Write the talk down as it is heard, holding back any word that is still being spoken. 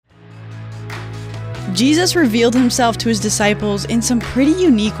Jesus revealed himself to his disciples in some pretty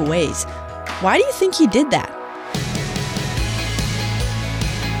unique ways. Why do you think he did that?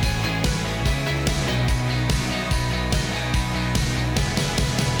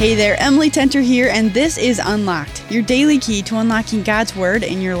 Hey there, Emily Tenter here, and this is Unlocked, your daily key to unlocking God's Word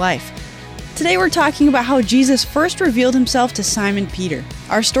in your life. Today we're talking about how Jesus first revealed himself to Simon Peter.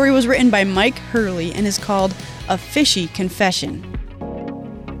 Our story was written by Mike Hurley and is called A Fishy Confession.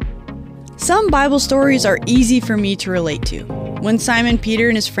 Some Bible stories are easy for me to relate to. When Simon Peter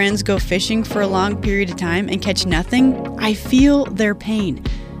and his friends go fishing for a long period of time and catch nothing, I feel their pain.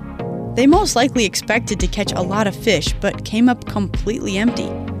 They most likely expected to catch a lot of fish, but came up completely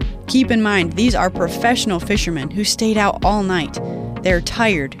empty. Keep in mind, these are professional fishermen who stayed out all night. They're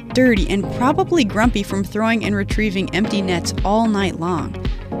tired, dirty, and probably grumpy from throwing and retrieving empty nets all night long.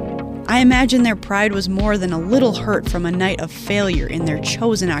 I imagine their pride was more than a little hurt from a night of failure in their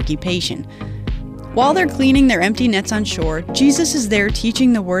chosen occupation. While they're cleaning their empty nets on shore, Jesus is there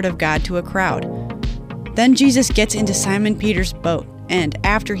teaching the Word of God to a crowd. Then Jesus gets into Simon Peter's boat, and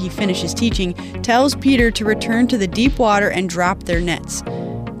after he finishes teaching, tells Peter to return to the deep water and drop their nets.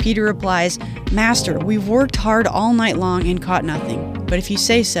 Peter replies, "Master, we've worked hard all night long and caught nothing, but if you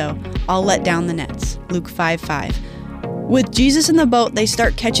say so, I'll let down the nets." Luke 5:5. With Jesus in the boat, they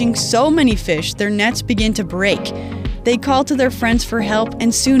start catching so many fish, their nets begin to break. They call to their friends for help,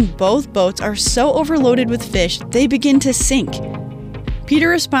 and soon both boats are so overloaded with fish, they begin to sink. Peter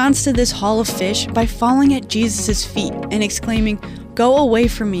responds to this haul of fish by falling at Jesus' feet and exclaiming, "Go away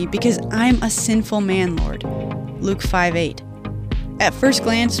from me, because I'm a sinful man, Lord." Luke 5:8. At first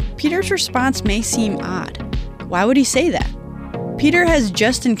glance, Peter's response may seem odd. Why would he say that? Peter has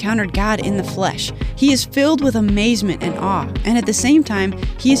just encountered God in the flesh. He is filled with amazement and awe, and at the same time,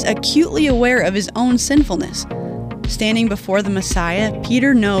 he is acutely aware of his own sinfulness. Standing before the Messiah,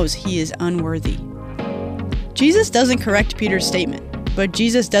 Peter knows he is unworthy. Jesus doesn't correct Peter's statement, but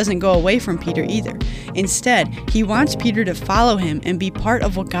Jesus doesn't go away from Peter either. Instead, he wants Peter to follow him and be part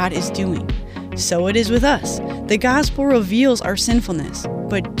of what God is doing. So it is with us. The gospel reveals our sinfulness,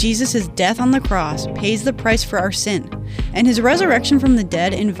 but Jesus' death on the cross pays the price for our sin, and his resurrection from the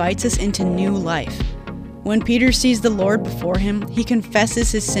dead invites us into new life. When Peter sees the Lord before him, he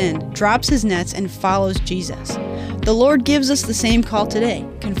confesses his sin, drops his nets, and follows Jesus. The Lord gives us the same call today.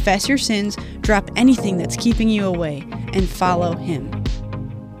 Confess your sins, drop anything that's keeping you away, and follow him.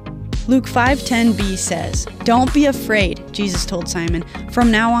 Luke 5:10b says, "Don't be afraid," Jesus told Simon.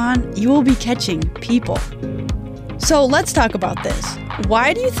 "From now on, you will be catching people." So let's talk about this.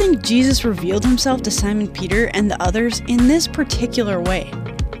 Why do you think Jesus revealed himself to Simon Peter and the others in this particular way?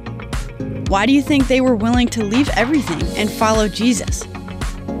 Why do you think they were willing to leave everything and follow Jesus?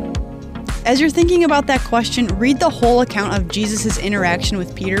 As you're thinking about that question, read the whole account of Jesus' interaction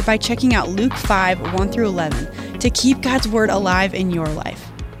with Peter by checking out Luke 5:1-11 to keep God's Word alive in your life.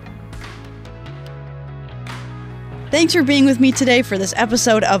 Thanks for being with me today for this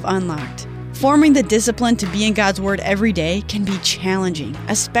episode of Unlocked. Forming the discipline to be in God's Word every day can be challenging,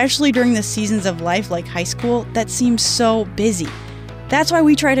 especially during the seasons of life like high school that seem so busy. That's why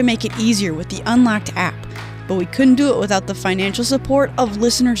we try to make it easier with the Unlocked app, but we couldn't do it without the financial support of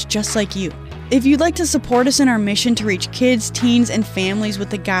listeners just like you. If you'd like to support us in our mission to reach kids, teens, and families with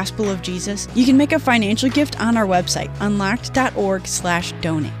the gospel of Jesus, you can make a financial gift on our website,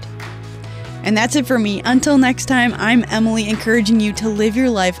 unlocked.org/donate. And that's it for me. Until next time, I'm Emily, encouraging you to live your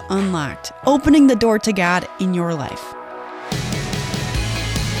life unlocked, opening the door to God in your life.